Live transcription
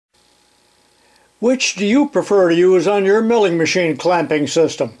Which do you prefer to use on your milling machine clamping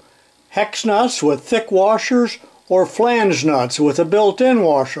system? Hex nuts with thick washers or flange nuts with a built-in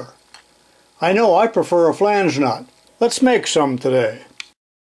washer? I know I prefer a flange nut. Let's make some today.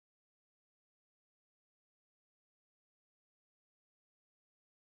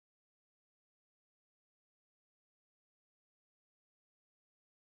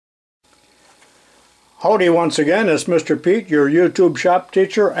 Howdy once again, it's Mr. Pete, your YouTube shop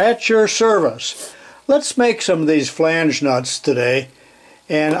teacher at your service. Let's make some of these flange nuts today,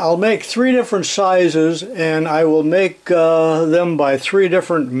 and I'll make 3 different sizes, and I will make them by 3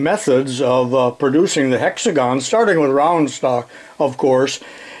 different methods of producing the hexagon, starting with round stock, of course.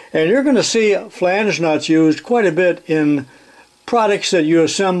 And you're going to see flange nuts used quite a bit in products that you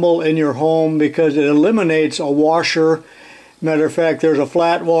assemble in your home because it eliminates a washer. Matter of fact, there's a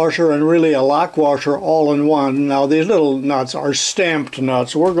flat washer and really a lock washer all in one. Now these little nuts are stamped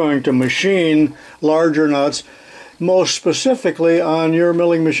nuts. We're going to machine larger nuts. Most specifically on your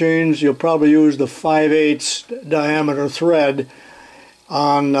milling machines, you'll probably use the 5/8 diameter thread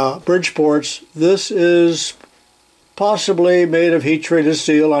on Bridgeports. This is possibly made of heat-treated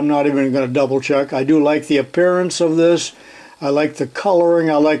steel. I'm not even going to double check. I do like the appearance of this. I like the coloring.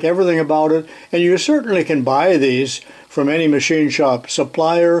 I like everything about it. And you certainly can buy these from any machine shop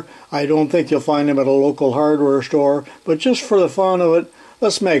supplier. I don't think you'll find them at a local hardware store, but just for the fun of it,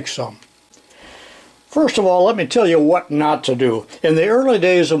 let's make some. First of all, let me tell you what not to do. In the early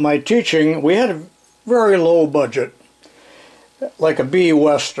days of my teaching, we had a very low budget, like a B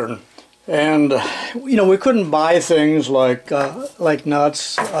Western. And, you know, we couldn't buy things like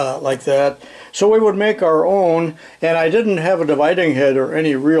nuts like that. So we would make our own, and I didn't have a dividing head or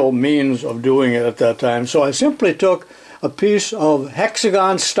any real means of doing it at that time. So I simply took a piece of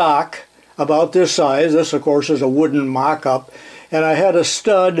hexagon stock about this size. This, of course, is a wooden mock-up. And I had a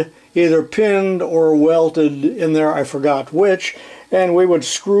stud either pinned or welted in there, I forgot which. And we would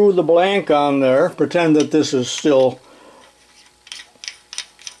screw the blank on there, pretend that this is still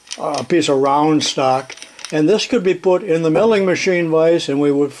a piece of round stock. And this could be put in the milling machine vise, and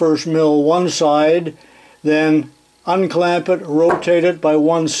we would first mill one side, then unclamp it, rotate it by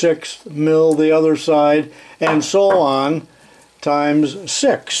 1/6, mill the other side, and so on, times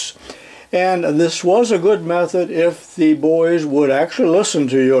 6. And this was a good method if the boys would actually listen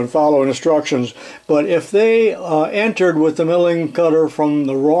to you and follow instructions. But if they entered with the milling cutter from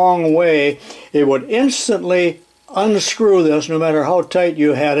the wrong way, it would instantly unscrew this, no matter how tight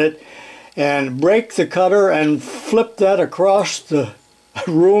you had it, and break the cutter and flip that across the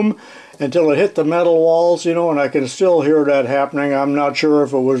room until it hit the metal walls, you know, and I can still hear that happening. I'm not sure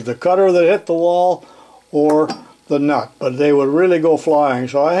if it was the cutter that hit the wall or the nut, but they would really go flying.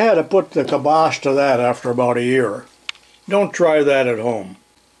 So I had to put the kibosh to that after about a year. Don't try that at home.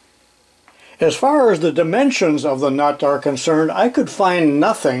 As far as the dimensions of the nut are concerned, I could find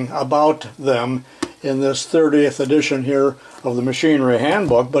nothing about them in this 30th edition here of the Machinery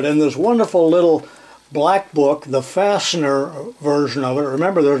Handbook, but in this wonderful little black book, the fastener version of it,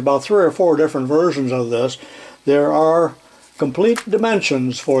 remember there's about 3 or 4 different versions of this, there are complete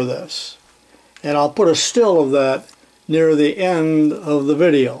dimensions for this. And I'll put a still of that near the end of the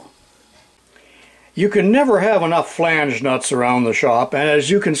video. You can never have enough flange nuts around the shop, and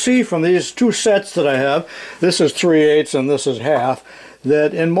as you can see from these 2 sets that I have, this is 3/8 and this is half,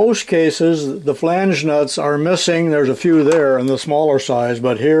 that in most cases the flange nuts are missing. There's a few there in the smaller size,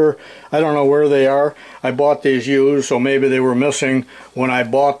 but here I don't know where they are. I bought these used, so maybe they were missing when I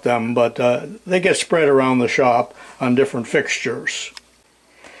bought them, but they get spread around the shop on different fixtures.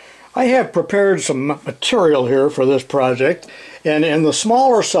 I have prepared some material here for this project, and in the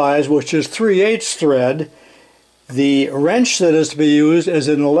smaller size, which is 3/8 thread, the wrench that is to be used is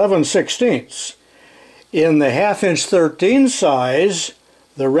an 11/16. In the 1/2" 13 size,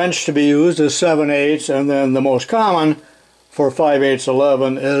 the wrench to be used is 7/8, and then the most common for 5/8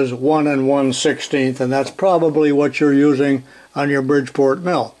 11 is 1 1/16, and that's probably what you're using on your Bridgeport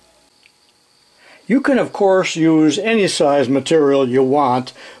mill. You can of course use any size material you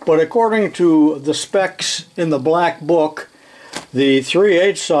want, but according to the specs in the black book, the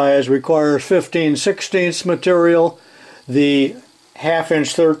 3/8 size requires 15/16 material, the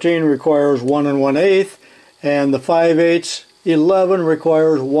 1/2" 13 requires 1 1/8, and the 5/8 11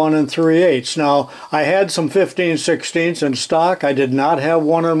 requires 1 3/8. Now, I had some 15/16 in stock. I did not have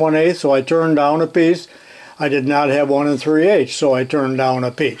 1 1/8, so I turned down a piece. I did not have 1 3/8, so I turned down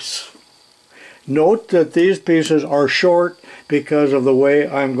a piece. Note that these pieces are short because of the way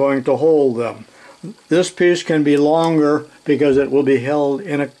I'm going to hold them. This piece can be longer because it will be held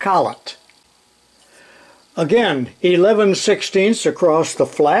in a collet. Again, 11/16 across the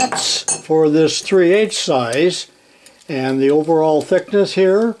flats for this 3/8 size, and the overall thickness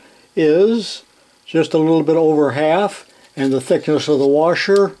here is just a little bit over half, and the thickness of the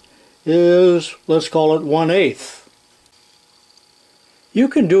washer is, let's call it 1/8. You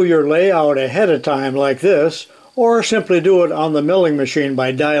can do your layout ahead of time like this, or simply do it on the milling machine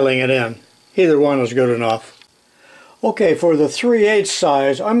by dialing it in. Either one is good enough. Okay, for the 3/8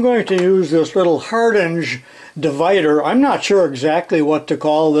 size, I'm going to use this little hard-inch divider. I'm not sure exactly what to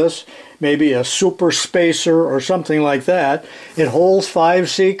call this. Maybe a super spacer or something like that. It holds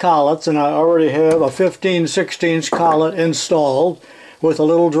 5C collets, and I already have a 15/16 collet installed with a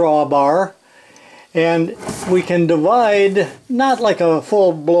little drawbar. And we can divide, not like a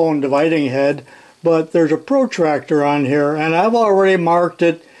full-blown dividing head, but there's a protractor on here, and I've already marked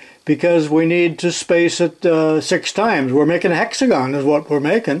it because we need to space it 6 times. We're making a hexagon is what we're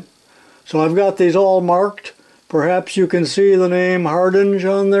making. So I've got these all marked. Perhaps you can see the name Hardinge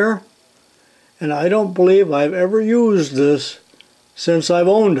on there. And I don't believe I've ever used this since I've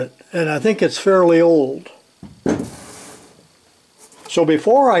owned it, and I think it's fairly old. So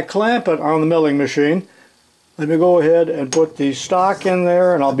before I clamp it on the milling machine, let me go ahead and put the stock in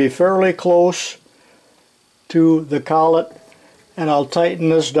there, and I'll be fairly close to the collet, and I'll tighten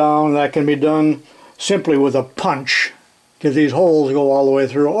this down. That can be done simply with a punch, because these holes go all the way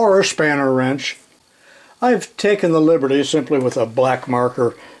through, or a spanner wrench. I've taken the liberty simply with a black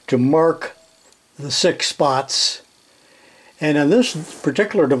marker to mark the 6 spots, and in this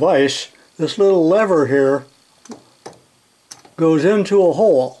particular device, this little lever here goes into a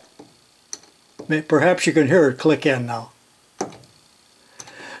hole. Perhaps you can hear it click in now.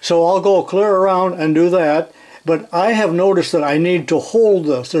 So I'll go clear around and do that, but I have noticed that I need to hold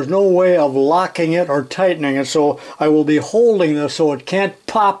this. There's no way of locking it or tightening it, so I will be holding this so it can't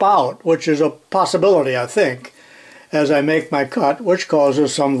pop out, which is a possibility, I think, as I make my cut, which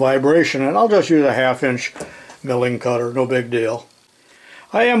causes some vibration. And I'll just use a 1/2-inch milling cutter, no big deal.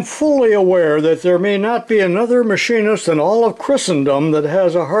 I am fully aware that there may not be another machinist in all of Christendom that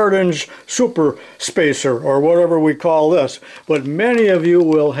has a hard-inch super spacer, or whatever we call this, but many of you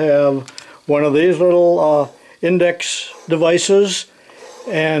will have one of these little index devices,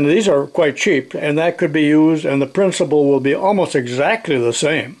 and these are quite cheap, and that could be used, and the principle will be almost exactly the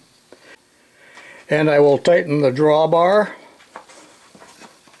same. And I will tighten the drawbar.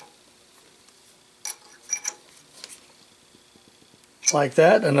 Like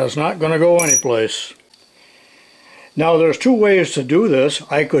that, and it's not going to go anyplace. Now there's 2 ways to do this.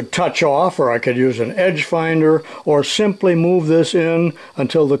 I could touch off, or I could use an edge finder, or simply move this in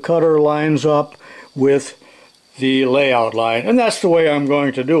until the cutter lines up with the layout line. And that's the way I'm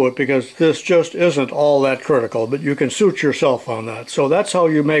going to do it, because this just isn't all that critical, but you can suit yourself on that. So that's how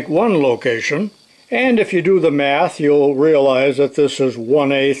you make one location. And if you do the math, you'll realize that this is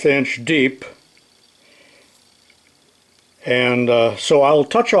 1/8 inch deep. And so I'll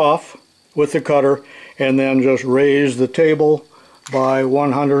touch off with the cutter and then just raise the table by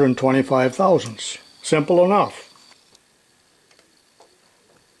 125 thousandths. Simple enough.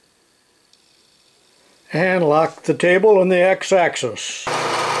 And lock the table in the x-axis.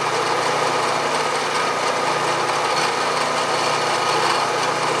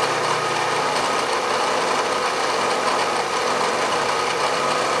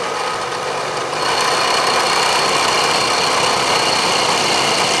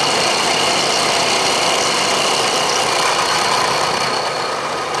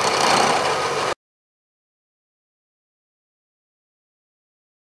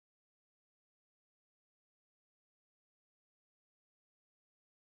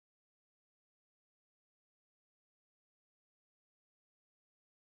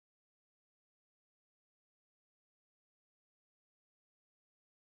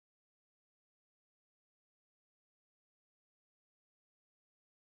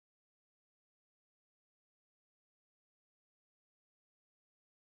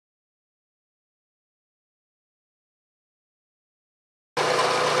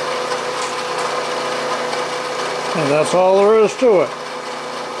 And that's all there is to it.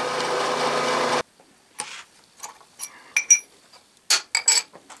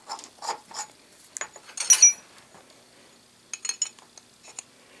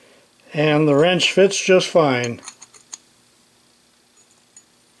 And the wrench fits just fine.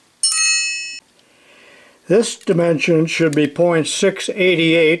 This dimension should be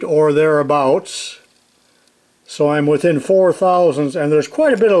 0.688 or thereabouts. So I'm within 4 thousandths, and there's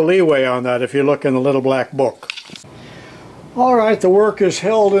quite a bit of leeway on that if you look in the little black book. Alright, the work is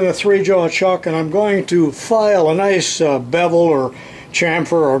held in a 3-jaw chuck, and I'm going to file a nice bevel or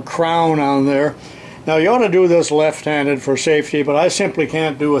chamfer or crown on there. Now you ought to do this left-handed for safety, but I simply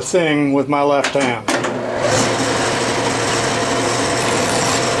can't do a thing with my left hand.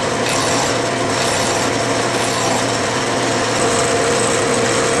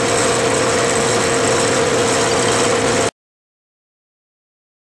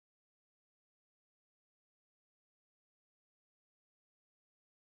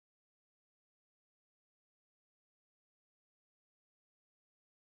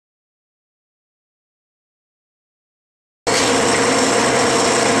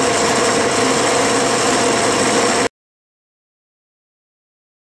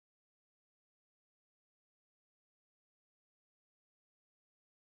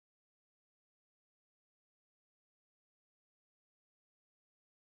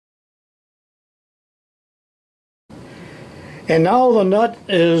 And now the nut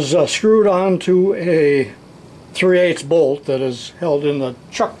is screwed onto a 3/8 bolt that is held in the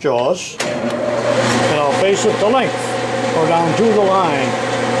chuck jaws, and I'll face it to length or down to the line.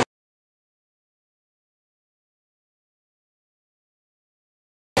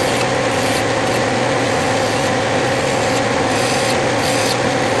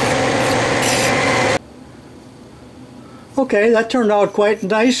 Okay, that turned out quite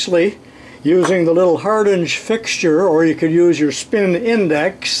nicely using the little hard-hinge fixture, or you could use your spin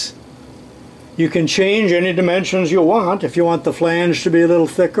index. You can change any dimensions you want. If you want the flange to be a little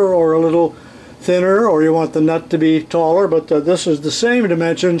thicker or a little thinner, or you want the nut to be taller, but this is the same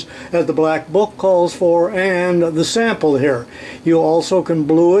dimensions as the black book calls for and the sample here. You also can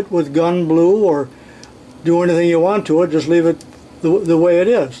blue it with gun blue or do anything you want to it, just leave it the way it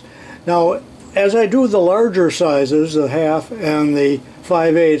is. Now, as I do the larger sizes, the 1/2 and the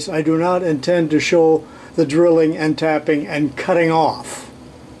 5/8, I do not intend to show the drilling and tapping and cutting off.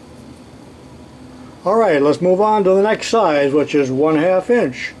 Alright, let's move on to the next size, which is 1/2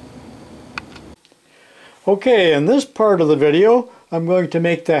 inch. Okay, in this part of the video, I'm going to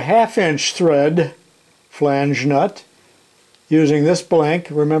make the 1/2 inch thread flange nut using this blank.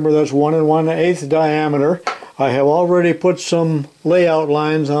 Remember, that's 1 1/8 diameter. I have already put some layout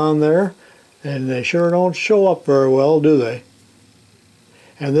lines on there, and they sure don't show up very well, do they?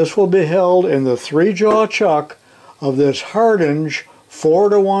 And this will be held in the 3-jaw chuck of this hard-hinge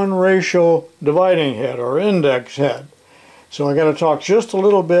 4:1 ratio dividing head or index head. So I got to talk just a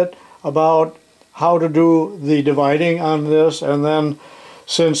little bit about how to do the dividing on this, and then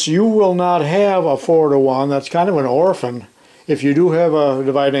since you will not have a 4:1, that's kind of an orphan. If you do have a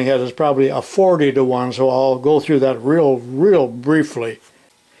dividing head, it's probably a 40:1, so I'll go through that real briefly.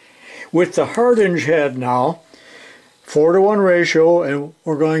 With the hard-hinge head now, 4:1 ratio, and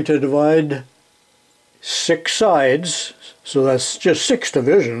we're going to divide 6 sides, so that's just 6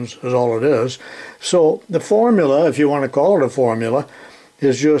 divisions is all it is. So the formula, if you want to call it a formula,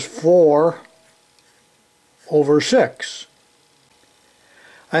 is just 4/6.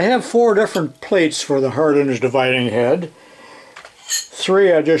 I have 4 different plates for the hard-hinge dividing head.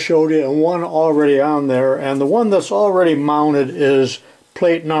 3 I just showed you and 1 already on there, and the one that's already mounted is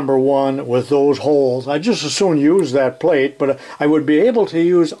plate number 1 with those holes. I just as soon use that plate, but I would be able to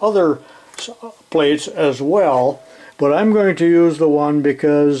use other plates as well, but I'm going to use the one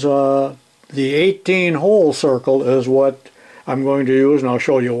because the 18 hole circle is what I'm going to use, and I'll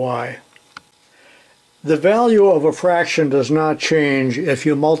show you why. The value of a fraction does not change if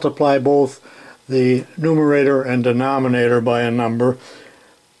you multiply both the numerator and denominator by a number.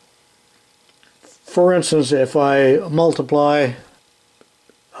 For instance, if I multiply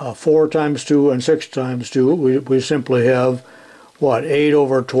 4 times 2 and 6 times 2, we simply have, what,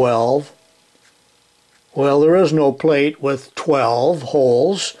 8/12. Well, there is no plate with 12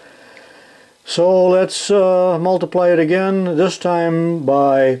 holes, so let's multiply it again, this time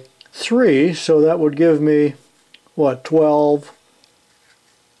by 3, so that would give me, what,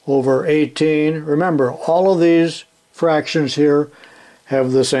 12/18. Remember, all of these fractions here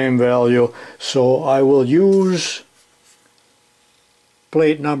have the same value, so I will use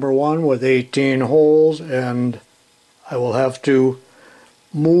plate number 1 with 18 holes, and I will have to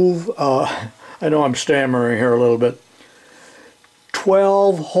move, I know I'm stammering here a little bit,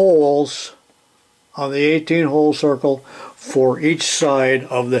 12 holes on the 18 hole circle for each side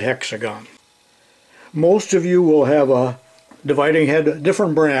of the hexagon. Most of you will have a dividing head,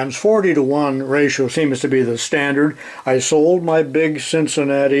 different brands. 40:1 ratio seems to be the standard. I sold my big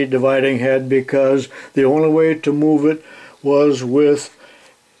Cincinnati dividing head because the only way to move it was with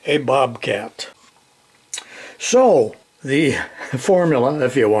a bobcat. So the formula,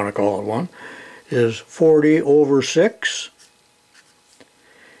 if you want to call it one, is 40/6,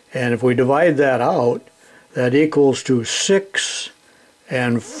 and if we divide that out, that equals to 6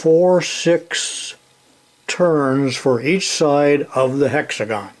 4/6 turns for each side of the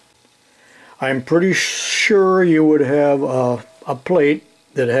hexagon. I'm pretty sure you would have a plate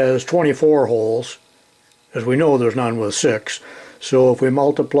that has 24 holes, as we know there's none with 6. So if we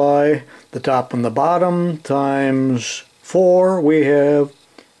multiply the top and the bottom times 4, we have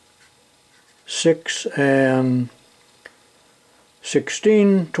 6 and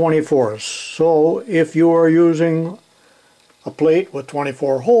 16 24ths. So if you are using a plate with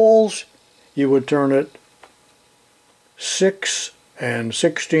 24 holes, you would turn it 6 and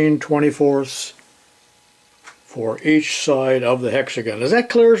 16 24ths for each side of the hexagon. Is that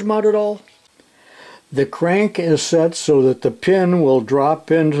clear as mud at all? The crank is set so that the pin will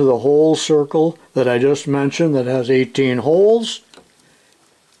drop into the hole circle that I just mentioned that has 18 holes.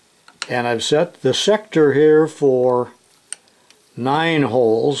 And I've set the sector here for 9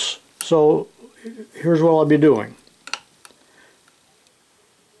 holes. So here's what I'll be doing.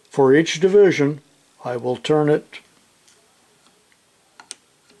 For each division, I will turn it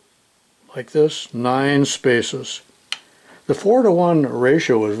like this, 9 spaces. The 4-to-1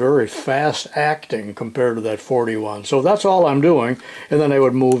 ratio is very fast acting compared to that 41. So that's all I'm doing. And then I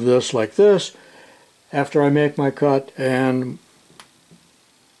would move this like this after I make my cut, and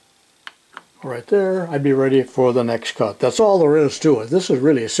right there, I'd be ready for the next cut. That's all there is to it. This is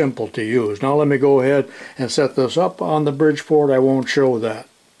really simple to use. Now let me go ahead and set this up on the Bridgeport. I won't show that.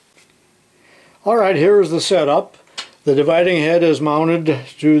 Alright, here's the setup. The dividing head is mounted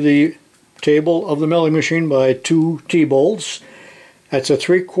to the table of the milling machine by 2 T-bolts. That's a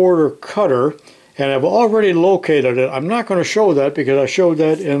 3/4 cutter, and I've already located it. I'm not going to show that because I showed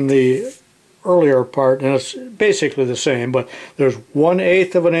that in the earlier part, and it's basically the same, but there's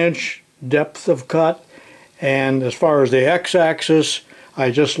 1/8 of an inch depth of cut, and as far as the x-axis, I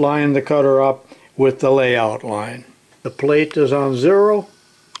just lined the cutter up with the layout line. The plate is on 0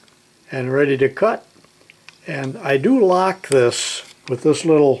 and ready to cut, and I do lock this with this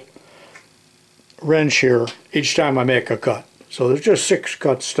little wrench here each time I make a cut. So there's just 6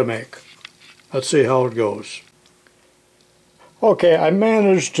 cuts to make. Let's see how it goes. Okay, I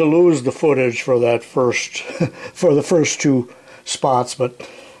managed to lose the footage for that for the first 2 spots, but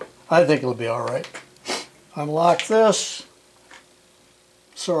I think it'll be alright. Unlock this.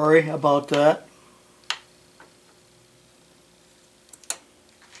 Sorry about that.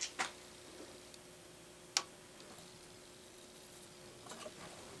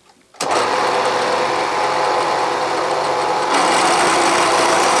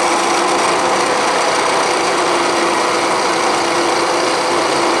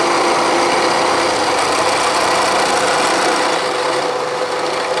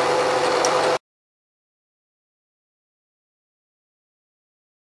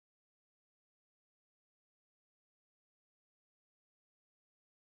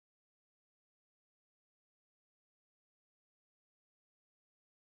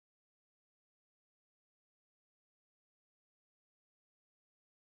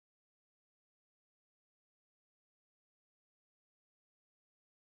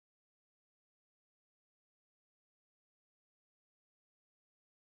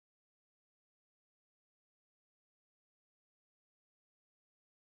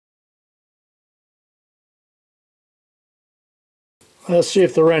 Let's see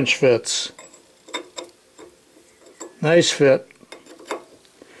if the wrench fits. Nice fit.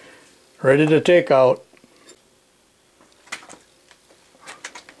 Ready to take out.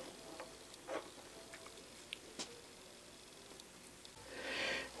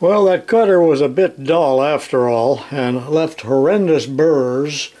 Well, that cutter was a bit dull after all and left horrendous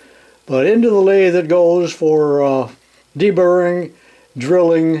burrs, but into the lathe it goes for deburring,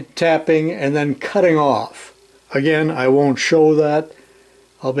 drilling, tapping, and then cutting off. Again, I won't show that.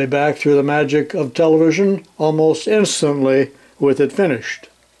 I'll be back through the magic of television almost instantly with it finished.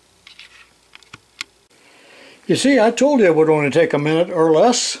 You see, I told you it would only take a minute or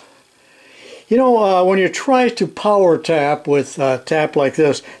less. You know, when you try to power tap with a tap like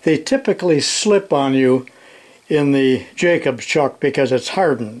this, they typically slip on you in the Jacob's chuck because it's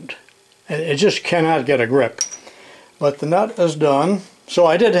hardened. It just cannot get a grip. But the nut is done. So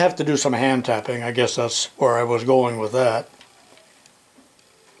I did have to do some hand tapping. I guess that's where I was going with that.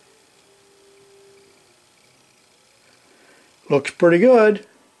 Looks pretty good.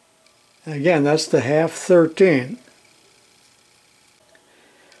 Again, that's the half 13.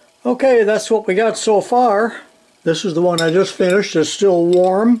 Okay, that's what we got so far. This is the one I just finished. It's still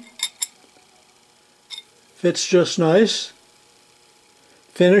warm. Fits just nice.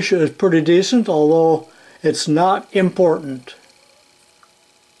 Finish is pretty decent, although it's not important.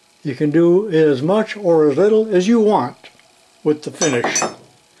 You can do as much or as little as you want with the finish.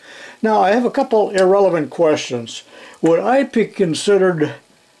 Now I have a couple irrelevant questions. Would I be considered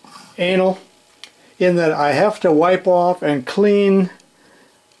anal in that I have to wipe off and clean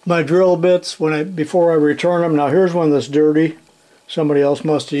my drill bits before I return them? Now here's one that's dirty. Somebody else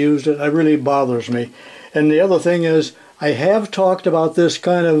must have used it. It really bothers me. And the other thing is, I have talked about this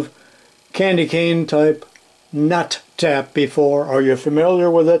kind of candy cane type nut tap before. Are you familiar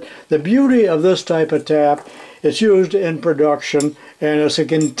with it? The beauty of this type of tap, it's used in production, and it's a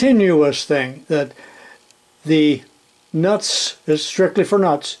continuous thing, that the nuts, is strictly for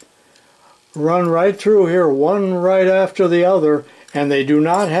nuts, run right through here, one right after the other, and they do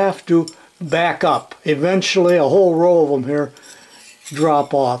not have to back up. Eventually a whole row of them here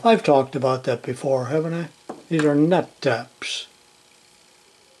drop off. I've talked about that before, haven't I? These are nut taps.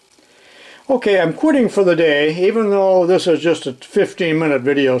 Okay, I'm quitting for the day, even though this is just a 15-minute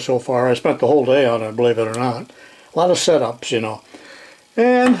video so far. I spent the whole day on it, believe it or not. A lot of setups, you know.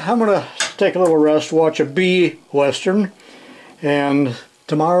 And I'm going to take a little rest, watch a bee western, and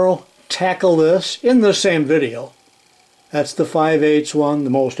tomorrow tackle this in the same video. That's the 5/8 one, the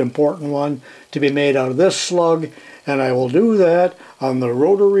most important one, to be made out of this slug, and I will do that on the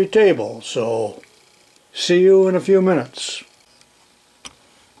rotary table. So, see you in a few minutes.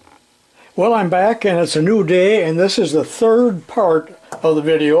 Well, I'm back, and it's a new day, and this is the third part of the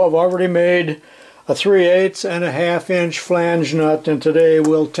video. I've already made a 3/8 and a 1/2 inch flange nut, and today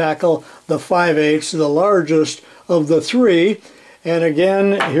we'll tackle the 5/8, the largest of the three. And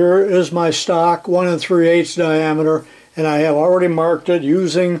again, here is my stock, 1 3/8 diameter, and I have already marked it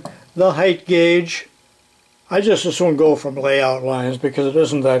using the height gauge. I just as soon go from layout lines because it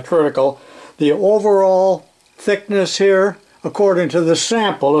isn't that critical. The overall thickness here, according to the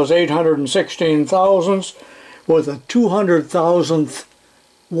sample, is 816 thousandths with a 200,000th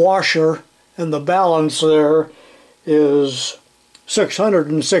washer, and the balance there is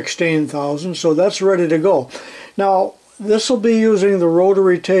 616 thousandths, so that's ready to go. Now, this will be using the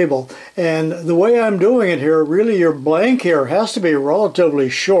rotary table, and the way I'm doing it here, really your blank here has to be relatively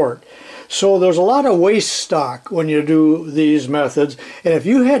short. So there's a lot of waste stock when you do these methods, and if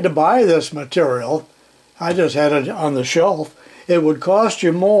you had to buy this material, I just had it on the shelf, it would cost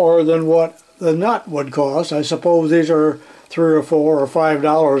you more than what the nut would cost. I suppose these are $3 or $4 or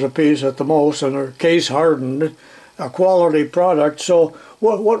 $5 a piece at the most, and they're case hardened, a quality product. So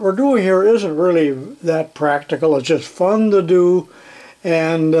what we're doing here isn't really that practical. It's just fun to do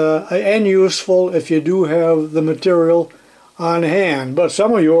and useful if you do have the material on hand. But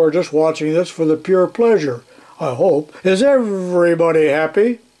some of you are just watching this for the pure pleasure, I hope. Is everybody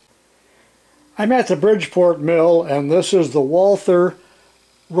happy? I'm at the Bridgeport mill, and this is the Walther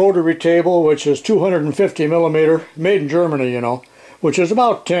rotary table, which is 250 millimeter, made in Germany, you know, which is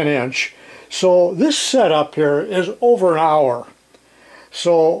about 10 inch. So this setup here is over an hour.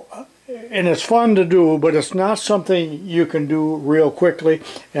 So, and it's fun to do, but it's not something you can do real quickly.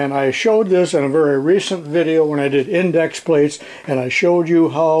 And I showed this in a very recent video when I did index plates, and I showed you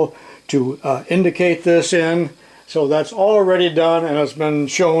how to indicate this in. So that's already done, and it's been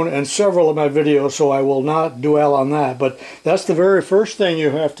shown in several of my videos, so I will not dwell on that. But that's the very first thing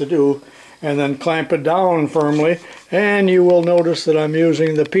you have to do, and then clamp it down firmly, and you will notice that I'm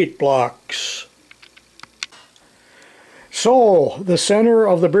using the peat blocks. So the center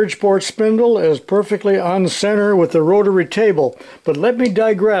of the Bridgeport spindle is perfectly on center with the rotary table. But let me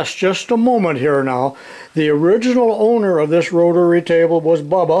digress just a moment here now. The original owner of this rotary table was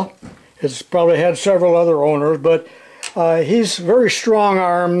Bubba. It's probably had several other owners, but he's very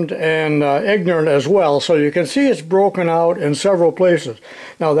strong-armed and ignorant as well. So you can see it's broken out in several places.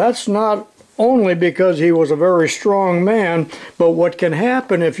 Now that's not only because he was a very strong man, but what can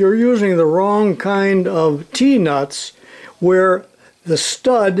happen if you're using the wrong kind of T-nuts, where the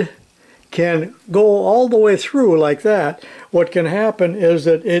stud can go all the way through like that, what can happen is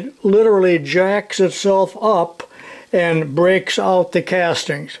that it literally jacks itself up and breaks out the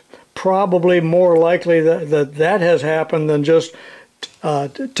castings. Probably more likely that has happened than just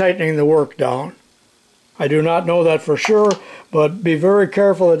tightening the work down. I do not know that for sure, but be very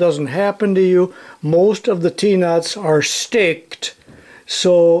careful it doesn't happen to you. Most of the T-nuts are staked,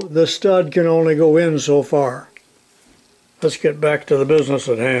 so the stud can only go in so far. Let's get back to the business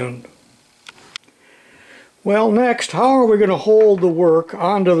at hand. Well, next, how are we going to hold the work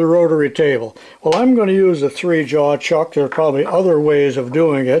onto the rotary table? Well, I'm going to use a 3-jaw chuck. There are probably other ways of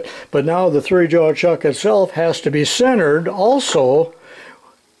doing it, but now the 3-jaw chuck itself has to be centered also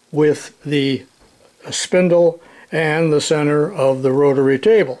with the spindle and the center of the rotary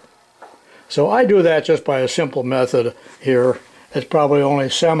table. So I do that just by a simple method here. It's probably only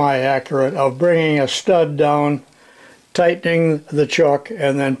semi-accurate of bringing a stud down tightening the chuck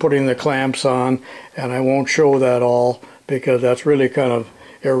and then putting the clamps on, and I won't show that all because that's really kind of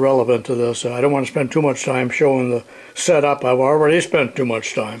irrelevant to this. I don't want to spend too much time showing the setup. I've already spent too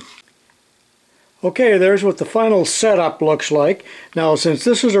much time. Okay, there's what the final setup looks like. Now, since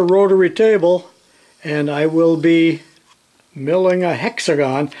this is a rotary table and I will be milling a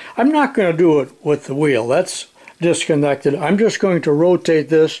hexagon, I'm not going to do it with the wheel. That's disconnected. I'm just going to rotate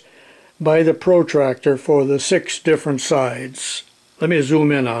this by the protractor for the 6 different sides. Let me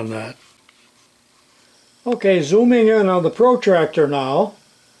zoom in on that. Okay, zooming in on the protractor now.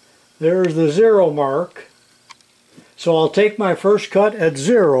 There's the 0 mark. So I'll take my first cut at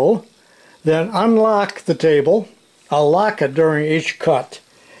 0, then unlock the table. I'll lock it during each cut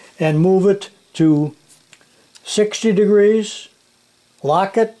and move it to 60 degrees,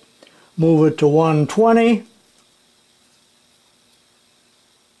 lock it, move it to 120,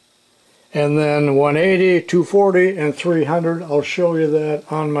 and then 180, 240, and 300. I'll show you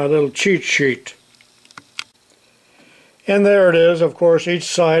that on my little cheat sheet. And there it is. Of course, each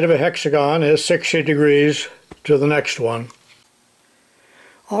side of a hexagon is 60 degrees to the next one.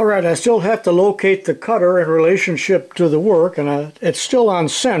 Alright, I still have to locate the cutter in relationship to the work, and it's still on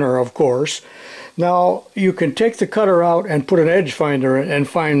center, of course. Now, you can take the cutter out and put an edge finder and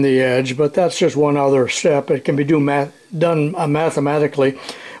find the edge, but that's just one other step. It can be done mathematically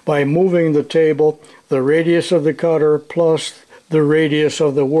by moving the table, the radius of the cutter plus the radius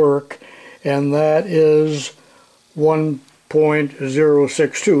of the work, and that is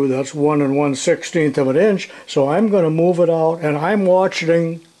 1.062. That's 1 1/16 of an inch. So I'm going to move it out, and I'm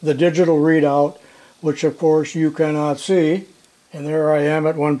watching the digital readout, which of course you cannot see. And there I am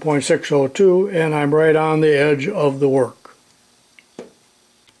at 1.602, and I'm right on the edge of the work.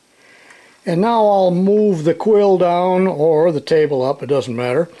 And now I'll move the quill down, or the table up, it doesn't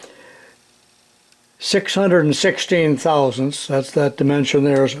matter. 616 thousandths, that's that dimension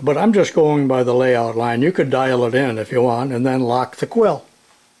there, but I'm just going by the layout line. You could dial it in if you want, and then lock the quill.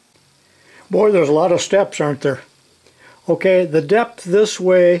 Boy, there's a lot of steps, aren't there? Okay, the depth this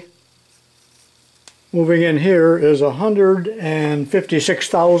way, moving in here, is 156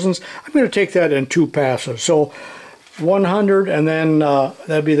 thousandths. I'm going to take that in 2 passes. So 100, and then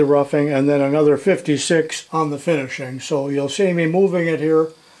that'd be the roughing, and then another 56 on the finishing. So you'll see me moving it here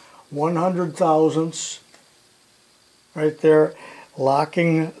 100 thousandths right there,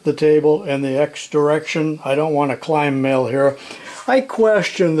 locking the table in the X direction. I don't want to climb mill here. I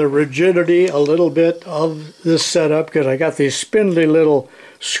question the rigidity a little bit of this setup because I got these spindly little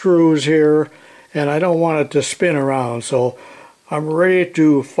screws here and I don't want it to spin around. So I'm ready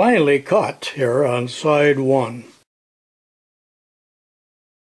to finally cut here on side 1.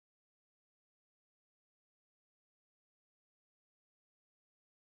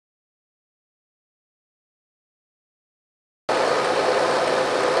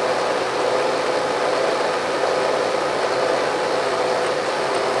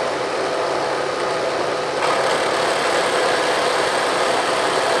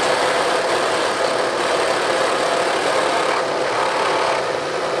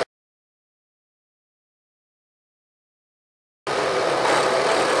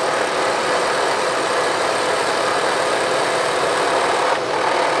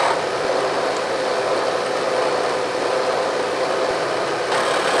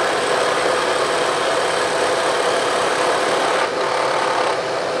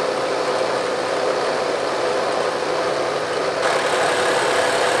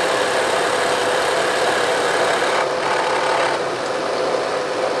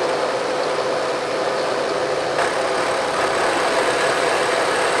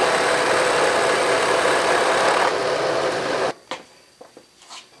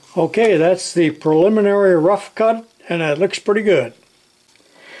 Okay, that's the preliminary rough cut, and it looks pretty good.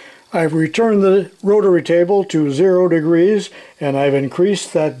 I've returned the rotary table to 0 degrees, and I've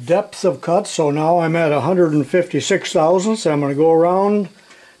increased that depth of cut, so now I'm at 156 thousandths. I'm going to go around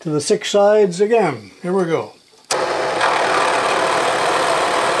to the 6 sides again. Here we go.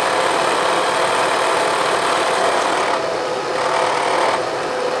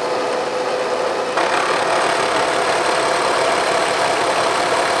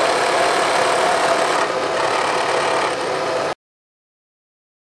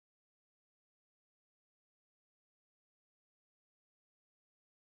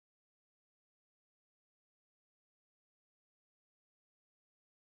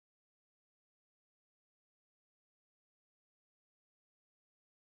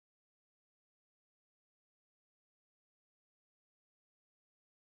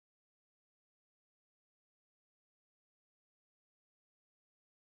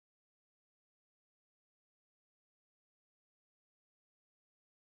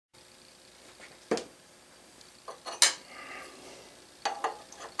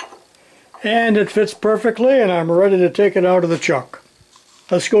 And it fits perfectly, and I'm ready to take it out of the chuck.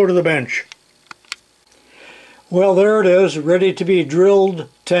 Let's go to the bench. Well, there it is, ready to be drilled,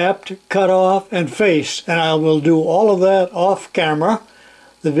 tapped, cut off, and faced. And I will do all of that off camera.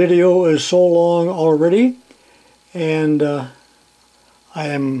 The video is so long already, and I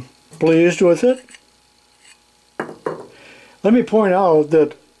am pleased with it. Let me point out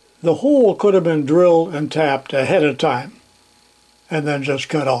that the hole could have been drilled and tapped ahead of time and then just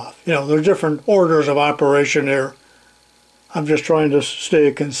cut off. You know, there's different orders of operation here. I'm just trying to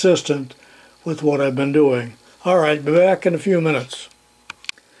stay consistent with what I've been doing. All right, be back in a few minutes.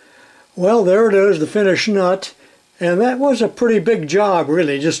 Well, there it is, the finished nut. And that was a pretty big job,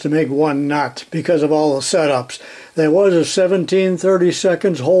 really, just to make one nut because of all the setups. There was a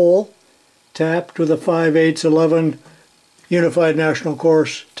 17/32 hole tapped with a 5/8/11 Unified National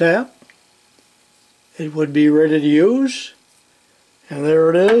Course tap. It would be ready to use. And there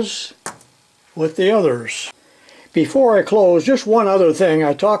it is with the others. Before I close, just one other thing.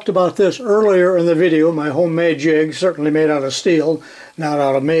 I talked about this earlier in the video, my homemade jig, certainly made out of steel, not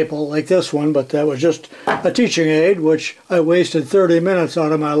out of maple like this one, but that was just a teaching aid, which I wasted 30 minutes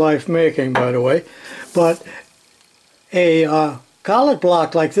out of my life making, by the way. But a collet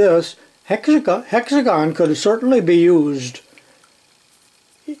block like this, hexagon could certainly be used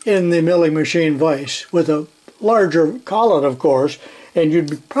in the milling machine vise with a larger collet, of course, and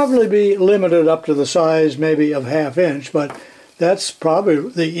you'd probably be limited up to the size maybe of 1/2 inch, but that's probably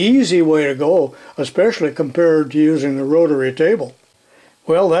the easy way to go, especially compared to using the rotary table.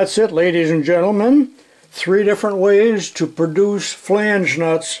 Well, that's it, ladies and gentlemen. 3 different ways to produce flange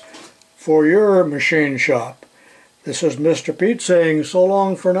nuts for your machine shop. This is Mr. Pete saying so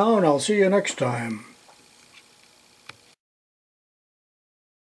long for now, and I'll see you next time.